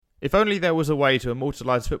If only there was a way to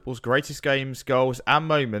immortalise football's greatest games, goals and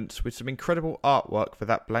moments with some incredible artwork for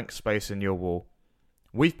that blank space in your wall.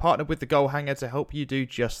 We've partnered with the Goal Hanger to help you do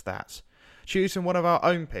just that. Choose from one of our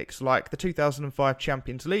own picks like the 2005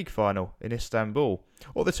 Champions League final in Istanbul,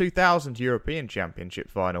 or the 2000 European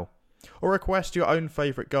Championship final, or request your own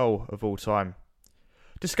favourite goal of all time.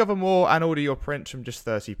 Discover more and order your prints from just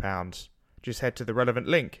 £30. Just head to the relevant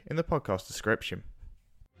link in the podcast description.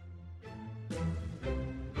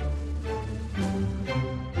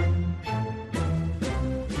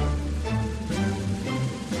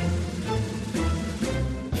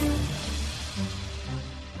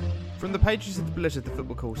 From the pages of the Blizzard, the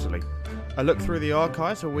Football Quarterly, a look through the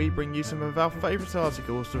archives where we bring you some of our favourite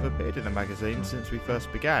articles to have appeared in the magazine since we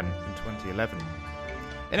first began in 2011.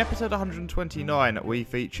 In episode 129, we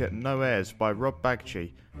feature No Heirs by Rob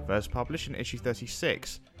Bagchi, first published in issue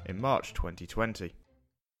 36 in March 2020.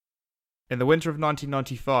 In the winter of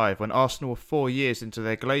 1995, when Arsenal were 4 years into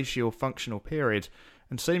their glacial functional period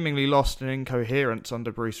and seemingly lost in incoherence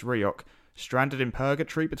under Bruce Rioch, stranded in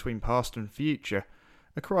purgatory between past and future,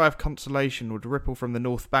 a cry of consolation would ripple from the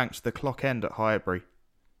North Bank to the Clock End at Highbury.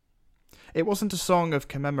 It wasn't a song of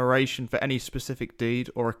commemoration for any specific deed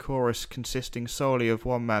or a chorus consisting solely of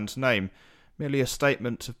one man's name, merely a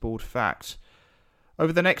statement of bald fact.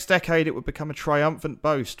 Over the next decade it would become a triumphant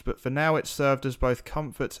boast, but for now it served as both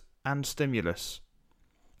comfort and stimulus.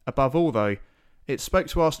 Above all, though, it spoke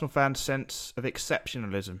to Arsenal fans' sense of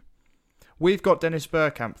exceptionalism. "We've got Dennis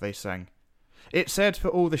Bergkamp," they sang. It said, for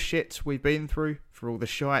all the shit we've been through, for all the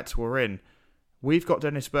shite we're in, we've got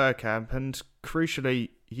Dennis Bergkamp, and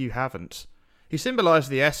crucially, you haven't. He symbolised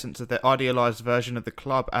the essence of their idealised version of the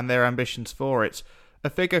club and their ambitions for it, a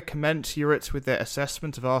figure commensurate with their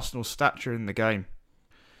assessment of Arsenal's stature in the game.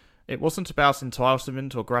 It wasn't about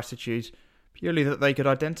entitlement or gratitude, purely that they could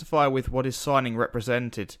identify with what his signing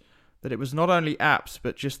represented, that it was not only apt,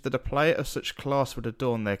 but just that a player of such class would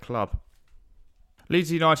adorn their club.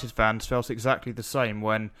 Leeds United fans felt exactly the same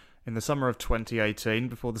when, in the summer of 2018,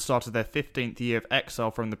 before the start of their 15th year of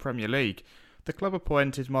exile from the Premier League, the club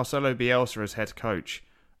appointed Marcelo Bielsa as head coach.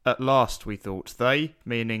 At last, we thought, they,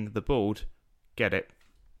 meaning the Bald, get it.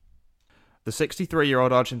 The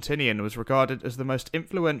 63-year-old Argentinian was regarded as the most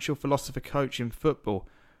influential philosopher coach in football,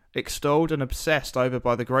 extolled and obsessed over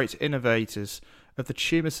by the great innovators of the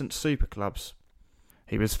tumescent super clubs.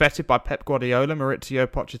 He was feted by Pep Guardiola, Maurizio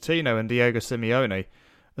Pochettino and Diego Simeone,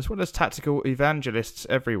 as well as tactical evangelists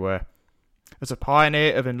everywhere, as a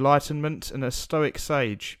pioneer of enlightenment and a stoic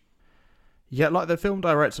sage. Yet like the film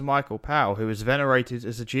director Michael Powell, who was venerated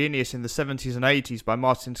as a genius in the 70s and 80s by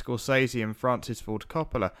Martin Scorsese and Francis Ford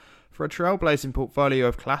Coppola for a trailblazing portfolio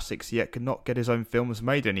of classics yet could not get his own films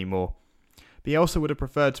made anymore, Bielsa would have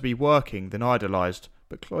preferred to be working than idolised,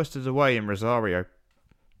 but cloistered away in Rosario.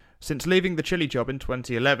 Since leaving the Chile job in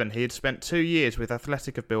 2011, he had spent 2 years with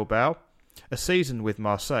Athletic of Bilbao, a season with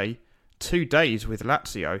Marseille, 2 days with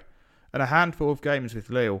Lazio, and a handful of games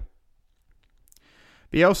with Lille.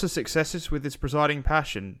 Bielsa's successes with his presiding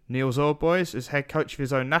passion, Niels Old Boys as head coach of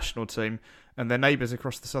his own national team and their neighbours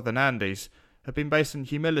across the southern Andes, have been based on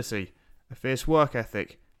humility, a fierce work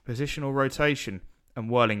ethic, positional rotation,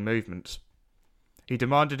 and whirling movements. He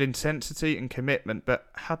demanded intensity and commitment, but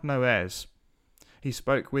had no airs. He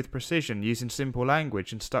spoke with precision, using simple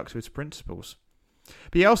language, and stuck to his principles.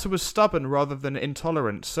 Bielsa was stubborn rather than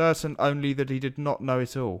intolerant, certain only that he did not know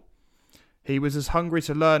it all. He was as hungry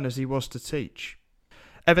to learn as he was to teach.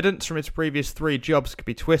 Evidence from his previous 3 jobs could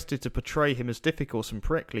be twisted to portray him as difficult and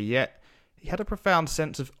prickly, yet he had a profound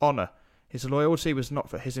sense of honour. His loyalty was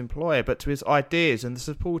not for his employer, but to his ideas and the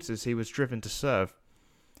supporters he was driven to serve.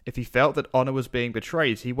 If he felt that honour was being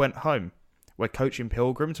betrayed, he went home, where coaching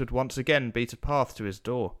pilgrims would once again beat a path to his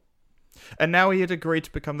door. And now he had agreed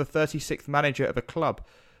to become the 36th manager of a club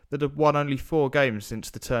that had won only 4 games since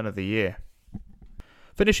the turn of the year.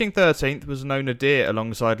 Finishing 13th was no nadir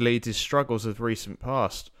alongside Leeds' struggles of recent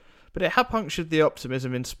past, but it had punctured the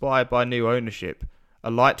optimism inspired by new ownership,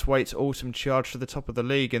 a lightweight autumn charge to the top of the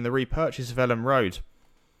league in the repurchase of Ellen Road.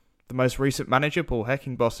 The most recent manager, Paul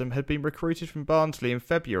Heckingbottom, had been recruited from Barnsley in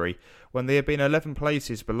February when they had been 11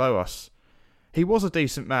 places below us. He was a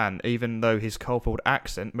decent man, even though his Coalfield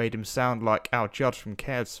accent made him sound like our judge from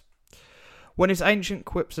Kes. When his ancient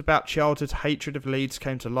quips about childhood hatred of Leeds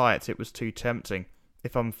came to light, it was too tempting,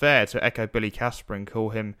 if unfair, to echo Billy Casper and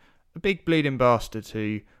call him a big bleeding bastard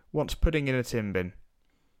who wants pudding in a tin bin.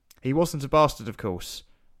 He wasn't a bastard, of course.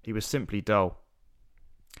 He was simply dull.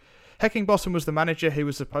 Heckingbottom was the manager who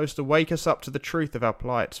was supposed to wake us up to the truth of our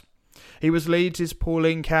plight. He was Leeds'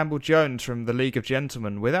 Pauline Campbell-Jones from the League of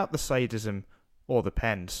Gentlemen, without the sadism or the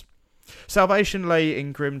pens. Salvation lay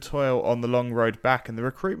in grim toil on the long road back and the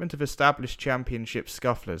recruitment of established championship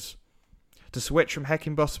scufflers. To switch from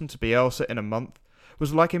Heckingbottom to Bielsa in a month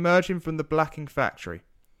was like emerging from the blacking factory.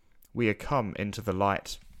 We had come into the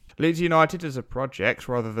light. Leeds United as a project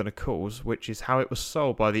rather than a cause, which is how it was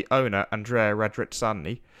sold by the owner Andrea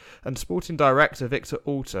Radrizzani and sporting director Victor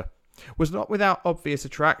Orta, was not without obvious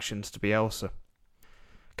attractions to Bielsa.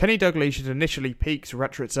 Kenny Dalglish had initially piqued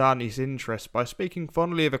Radrizzani's interest by speaking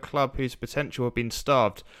fondly of a club whose potential had been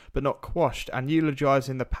starved but not quashed and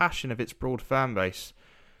eulogising the passion of its broad fan base.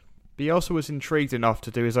 Bielsa was intrigued enough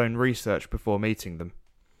to do his own research before meeting them.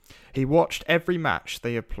 He watched every match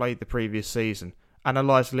they had played the previous season,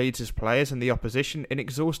 analysed Leeds' players and the opposition in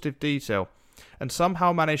exhaustive detail, and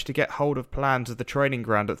somehow managed to get hold of plans of the training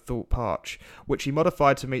ground at Thorpe Arch, which he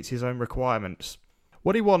modified to meet his own requirements.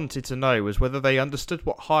 What he wanted to know was whether they understood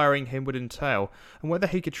what hiring him would entail and whether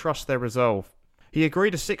he could trust their resolve. He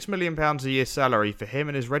agreed a £6 million a year salary for him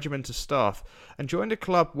and his regiment of staff and joined a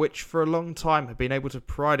club which for a long time had been able to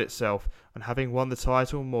pride itself on having won the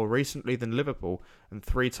title more recently than Liverpool and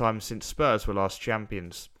 3 times since Spurs were last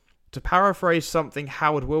champions. To paraphrase something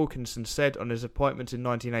Howard Wilkinson said on his appointment in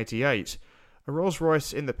 1988, a Rolls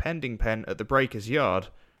Royce in the pending pen at the Breakers Yard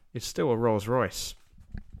is still a Rolls Royce.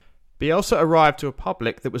 Bielsa arrived to a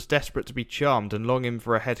public that was desperate to be charmed and longing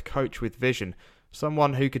for a head coach with vision,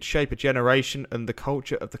 someone who could shape a generation and the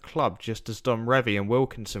culture of the club just as Don Revie and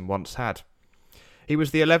Wilkinson once had. He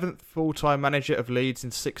was the 11th full-time manager of Leeds in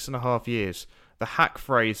 6.5 years, the hack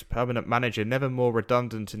phrase permanent manager never more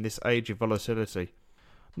redundant in this age of volatility.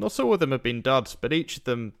 Not all of them had been duds, but each of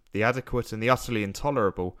them, the adequate and the utterly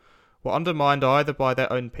intolerable, were undermined either by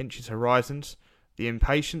their own pinched horizons, the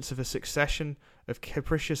impatience of a succession of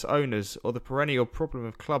capricious owners, or the perennial problem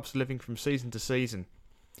of clubs living from season to season.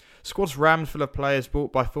 Squads rammed full of players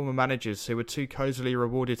bought by former managers who were too cosily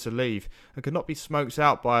rewarded to leave and could not be smoked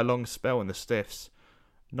out by a long spell in the stiffs.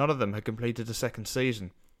 None of them had completed a second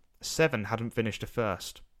season. 7 hadn't finished a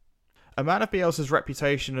first. A man of Bielsa's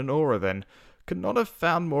reputation and aura, then, could not have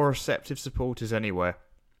found more receptive supporters anywhere.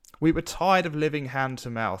 We were tired of living hand to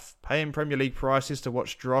mouth, paying Premier League prices to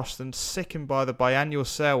watch dross and sickened by the biannual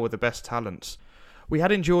sale with the best talents. We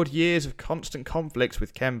had endured years of constant conflicts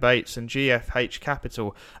with Ken Bates and GFH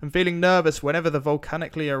Capital and feeling nervous whenever the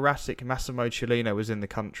volcanically erratic Massimo Cellino was in the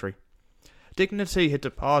country. Dignity had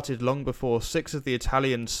departed long before 6 of the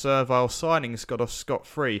Italian's servile signings got off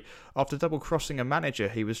scot-free after double-crossing a manager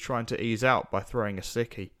he was trying to ease out by throwing a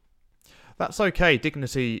sickie. That's okay,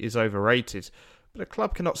 dignity is overrated, but a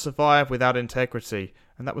club cannot survive without integrity,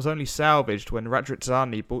 and that was only salvaged when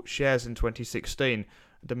Radrizzani bought shares in 2016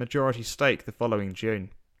 and a majority stake the following June.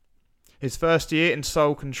 His first year in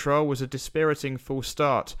sole control was a dispiriting full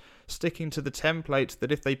start, sticking to the template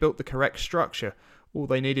that if they built the correct structure, all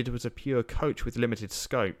they needed was a pure coach with limited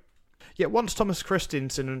scope. Yet once Thomas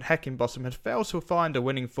Christensen and Heckingbottom had failed to find a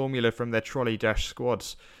winning formula from their trolley-dash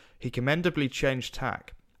squads, he commendably changed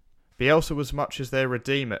tack. Bielsa was much as their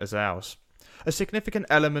redeemer as ours. A significant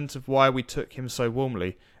element of why we took him so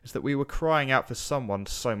warmly is that we were crying out for someone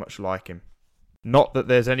so much like him. Not that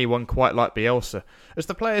there's anyone quite like Bielsa, as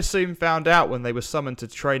the players soon found out when they were summoned to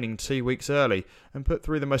training 2 weeks early and put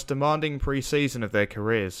through the most demanding pre-season of their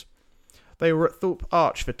careers. They were at Thorpe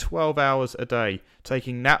Arch for 12 hours a day,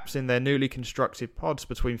 taking naps in their newly constructed pods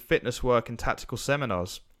between fitness work and tactical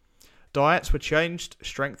seminars. Diets were changed,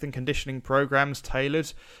 strength and conditioning programs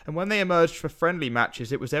tailored, and when they emerged for friendly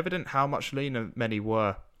matches it was evident how much leaner many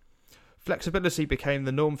were. Flexibility became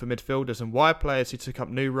the norm for midfielders and wide players who took up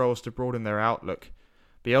new roles to broaden their outlook.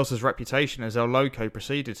 Bielsa's reputation as El Loco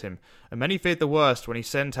preceded him, and many feared the worst when he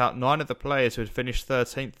sent out 9 of the players who had finished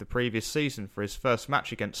 13th the previous season for his first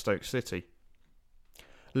match against Stoke City.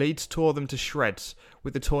 Leeds tore them to shreds,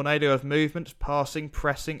 with the tornado of movement, passing,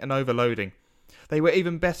 pressing and overloading. They were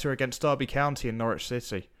even better against Derby County and Norwich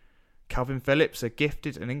City. Calvin Phillips, a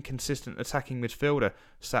gifted and inconsistent attacking midfielder,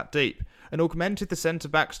 sat deep and augmented the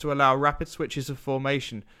centre-backs to allow rapid switches of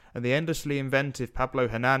formation, and the endlessly inventive Pablo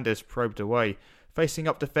Hernandez probed away, facing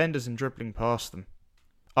up defenders and dribbling past them.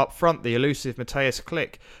 Up front, the elusive Matthias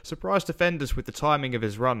Klick surprised defenders with the timing of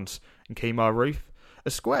his runs, and Kemar Roof, a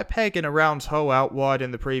square peg in a round hole out wide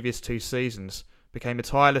in the previous 2 seasons, became a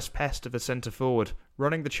tireless pest of a centre-forward,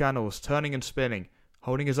 running the channels, turning and spinning,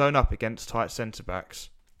 holding his own up against tight centre-backs.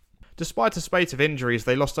 Despite a spate of injuries,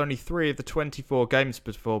 they lost only 3 of the 24 games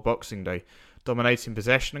before Boxing Day, dominating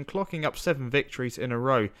possession and clocking up 7 victories in a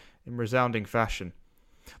row in resounding fashion.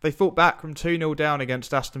 They fought back from 2-0 down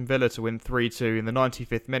against Aston Villa to win 3-2 in the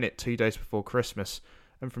 95th minute 2 days before Christmas,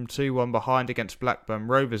 and from 2-1 behind against Blackburn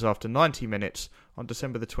Rovers after 90 minutes on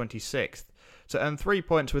December the 26th, to earn 3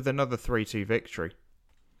 points with another 3-2 victory.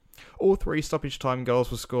 All 3 stoppage time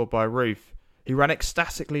goals were scored by Ruth. He ran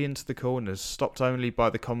ecstatically into the corners, stopped only by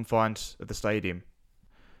the confines of the stadium.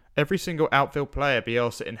 Every single outfield player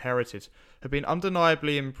Bielsa inherited had been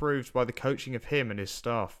undeniably improved by the coaching of him and his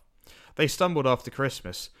staff. They stumbled after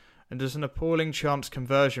Christmas, and as an appalling chance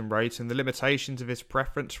conversion rate and the limitations of his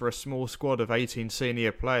preference for a small squad of 18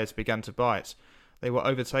 senior players began to bite, they were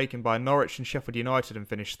overtaken by Norwich and Sheffield United and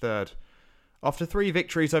finished third. After 3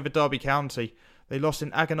 victories over Derby County, they lost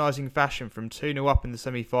in agonising fashion from 2-0 up in the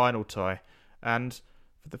semi-final tie, and,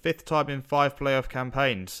 for the 5th time in 5 playoff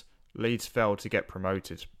campaigns, Leeds fell to get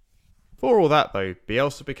promoted. For all that though,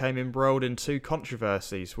 Bielsa became embroiled in 2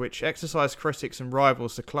 controversies which exercised critics and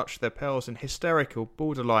rivals to clutch their pearls in hysterical,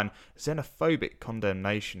 borderline, xenophobic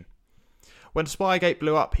condemnation. When Spygate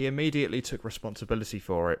blew up, he immediately took responsibility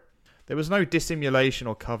for it. There was no dissimulation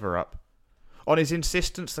or cover-up. On his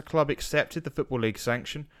insistence, the club accepted the Football League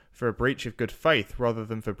sanction for a breach of good faith rather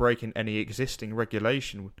than for breaking any existing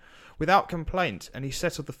regulation without complaint, and he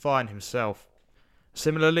settled the fine himself.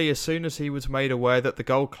 Similarly, as soon as he was made aware that the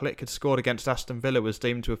goal Klich had scored against Aston Villa was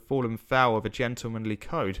deemed to have fallen foul of a gentlemanly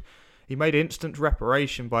code, he made instant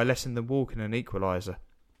reparation by letting them walk in an equaliser.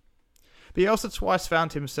 Bielsa twice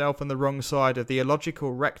found himself on the wrong side of the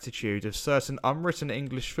illogical rectitude of certain unwritten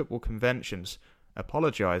English football conventions,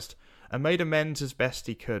 apologised, and made amends as best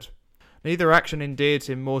he could. Neither action endeared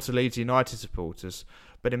him more to Leeds United supporters,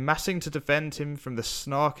 but in massing to defend him from the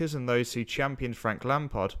snarkers and those who championed Frank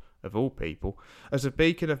Lampard, of all people, as a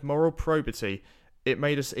beacon of moral probity, it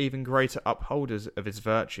made us even greater upholders of his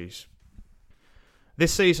virtues.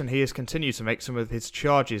 This season he has continued to make some of his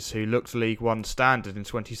charges who looked League One standard in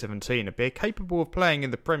 2017 appear capable of playing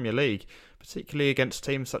in the Premier League, particularly against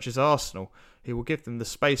teams such as Arsenal, who will give them the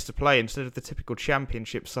space to play instead of the typical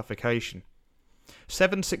Championship suffocation.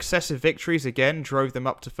 7 successive victories again drove them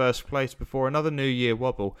up to first place before another New Year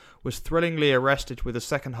wobble was thrillingly arrested with a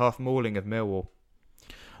second-half mauling of Millwall.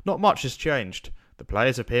 Not much has changed. The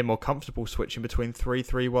players appear more comfortable switching between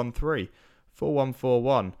 3-3-1-3,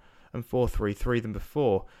 4-1-4-1 and 4-3-3 than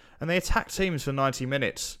before, and they attack teams for 90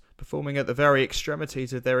 minutes, performing at the very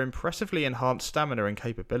extremities of their impressively enhanced stamina and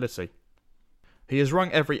capability. He has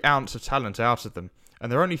wrung every ounce of talent out of them,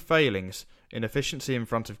 and their only failings, inefficiency in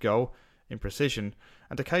front of goal, imprecision,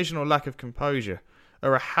 and occasional lack of composure,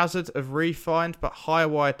 are a hazard of refined but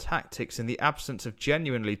high-wire tactics in the absence of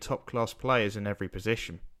genuinely top-class players in every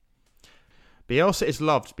position. Bielsa is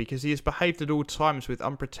loved because he has behaved at all times with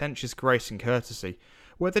unpretentious grace and courtesy,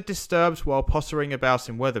 whether disturbed while pottering about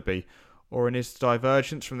in Wetherby, or in his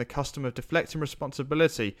divergence from the custom of deflecting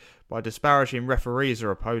responsibility by disparaging referees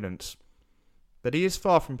or opponents. But he is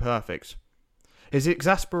far from perfect. His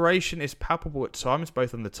exasperation is palpable at times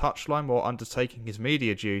both on the touchline while undertaking his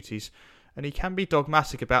media duties, and he can be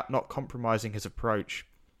dogmatic about not compromising his approach.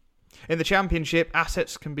 In the Championship,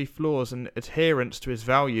 assets can be flaws and adherence to his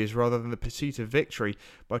values rather than the pursuit of victory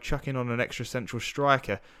by chucking on an extra central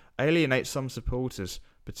striker alienates some supporters,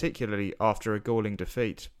 particularly after a galling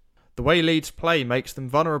defeat. The way Leeds play makes them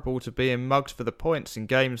vulnerable to being mugged for the points in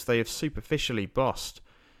games they have superficially bossed.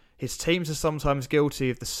 His teams are sometimes guilty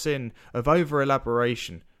of the sin of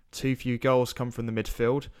over-elaboration. Too few goals come from the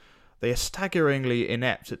midfield. They are staggeringly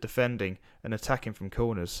inept at defending and attacking from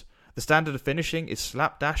corners. The standard of finishing is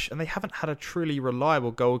slapdash, and they haven't had a truly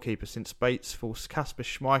reliable goalkeeper since Bates forced Kasper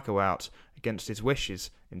Schmeichel out against his wishes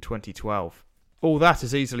in 2012. All that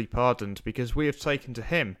is easily pardoned because we have taken to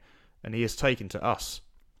him, and he has taken to us.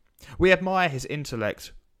 We admire his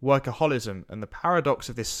intellect, workaholism, and the paradox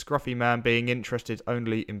of this scruffy man being interested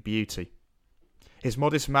only in beauty. His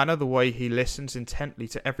modest manner, the way he listens intently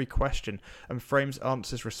to every question and frames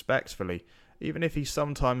answers respectfully, even if he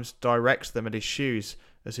sometimes directs them at his shoes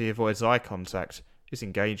as he avoids eye contact, is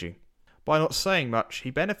engaging. By not saying much,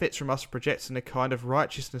 he benefits from us projecting a kind of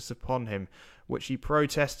righteousness upon him, which he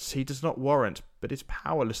protests he does not warrant, but is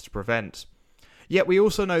powerless to prevent. Yet we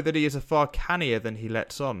also know that he is a far cannier than he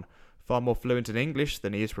lets on, far more fluent in English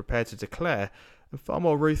than he is prepared to declare, and far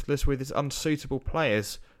more ruthless with his unsuitable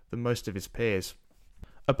players than most of his peers.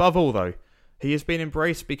 Above all, though, he has been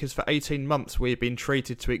embraced because for 18 months we have been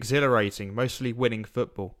treated to exhilarating, mostly winning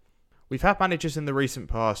football. We've had managers in the recent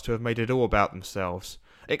past who have made it all about themselves,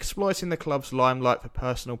 exploiting the club's limelight for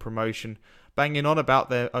personal promotion, banging on about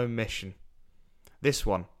their own mission. This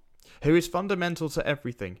one, who is fundamental to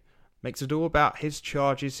everything, makes it all about his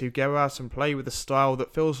charges who go out and play with a style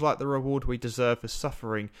that feels like the reward we deserve for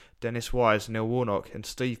suffering Dennis Wise, Neil Warnock and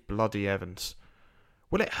Steve Bloody Evans.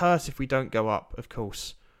 Will it hurt if we don't go up? Of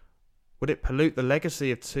course. Would it pollute the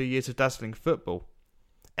legacy of 2 years of dazzling football?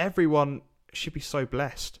 Everyone should be so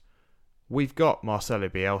blessed. we've got Marcelo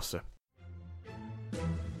Bielsa.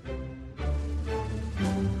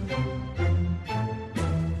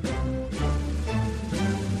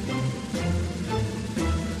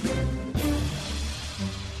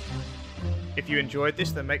 If you enjoyed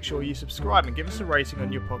this, then make sure you subscribe and give us a rating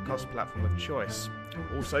on your podcast platform of choice.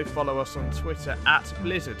 Also follow us on Twitter at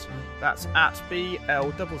Blizzard. That's at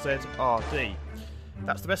BLZZRD.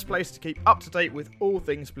 That's the best place to keep up to date with all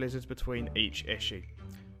things Blizzard between each issue.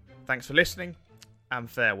 Thanks for listening, and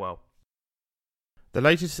farewell. The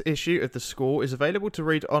latest issue of The Score is available to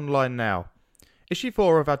read online now. Issue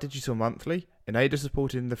 4 of our digital monthly, in aid of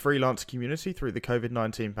supporting the freelance community through the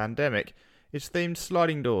COVID-19 pandemic, is themed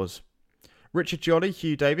Sliding Doors. Richard Jolly,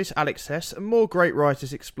 Hugh Davis, Alex Hess and more great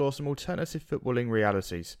writers explore some alternative footballing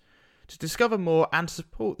realities. To discover more and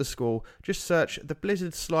support The Score, just search The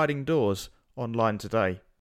Blizzard Sliding Doors online today.